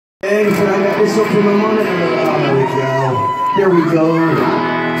Hey, can I get this up in my monitor? Oh, there we go. Here we go.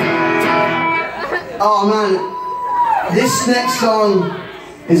 Oh man, this next song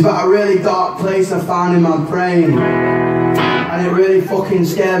is about a really dark place I found in my brain. And it really fucking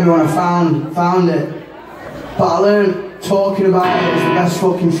scared me when I found it. But I learned talking about it is the best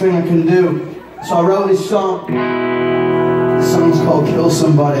fucking thing I can do. So I wrote this song. The song's called Kill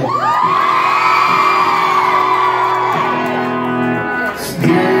Somebody.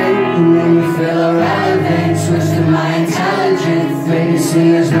 And then you feel irrelevant, twisting my intelligence. They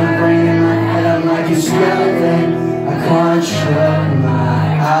see there's no brain in my head, I'm like a skeleton. I can't shut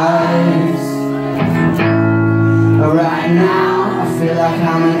my eyes. Right now, I feel like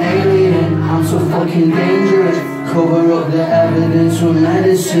I'm an alien. I'm so fucking dangerous. Cover up the evidence with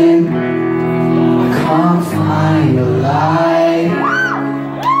medicine. I can't find a light.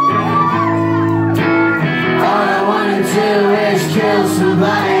 All I wanna do is kill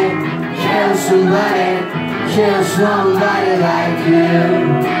somebody. Kill somebody, kill somebody like you,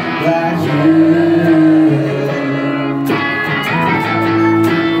 like you.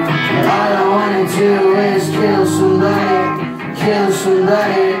 All I wanna do is kill somebody, kill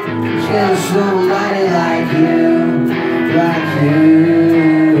somebody, kill somebody like you, like you.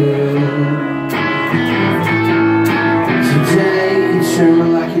 Today you turn me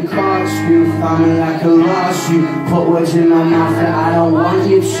like a corkscrew, find me like a lawsuit, put words in my mouth that I don't want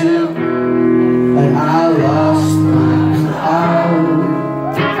you to. And I lost my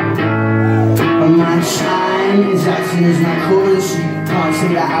cloud. And my time is acting as my currency. Can't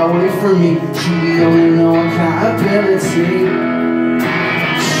take that away from me. She only know accountability.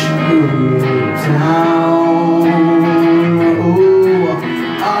 Shoot me down. Ooh.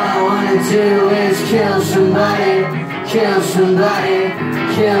 All I wanna do is kill somebody. Kill somebody.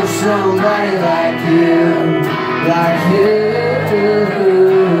 Kill somebody like you. Like you.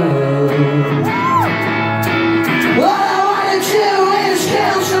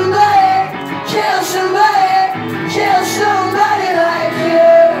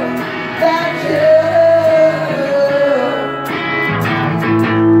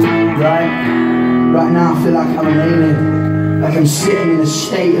 Right now I feel like I'm an alien, like I'm sitting in a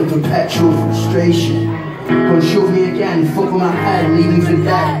state of perpetual frustration. Gonna shove me again, fuck with my head, leave me for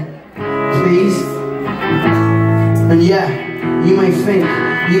dead, please. And yeah, you may think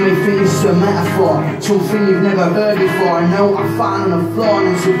this is a metaphor, something you've never heard before. I know I found on the floor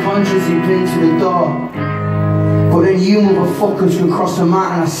and subconsciously pinned to the door. But then you motherfuckers can cross the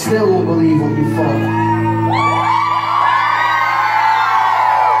mat and I still won't believe what you thought.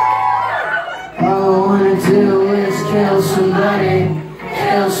 All I wanna do is kill somebody,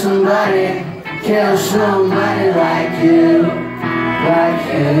 kill somebody, kill somebody like you, like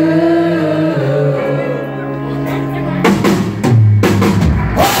you.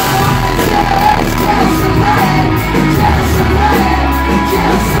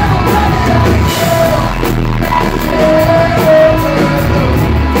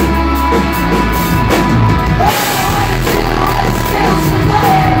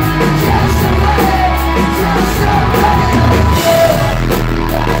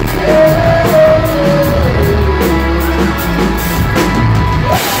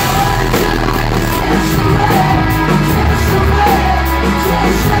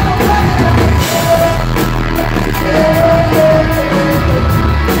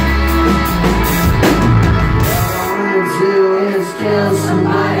 Kill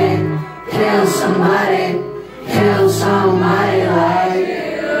somebody, kill somebody, kill somebody.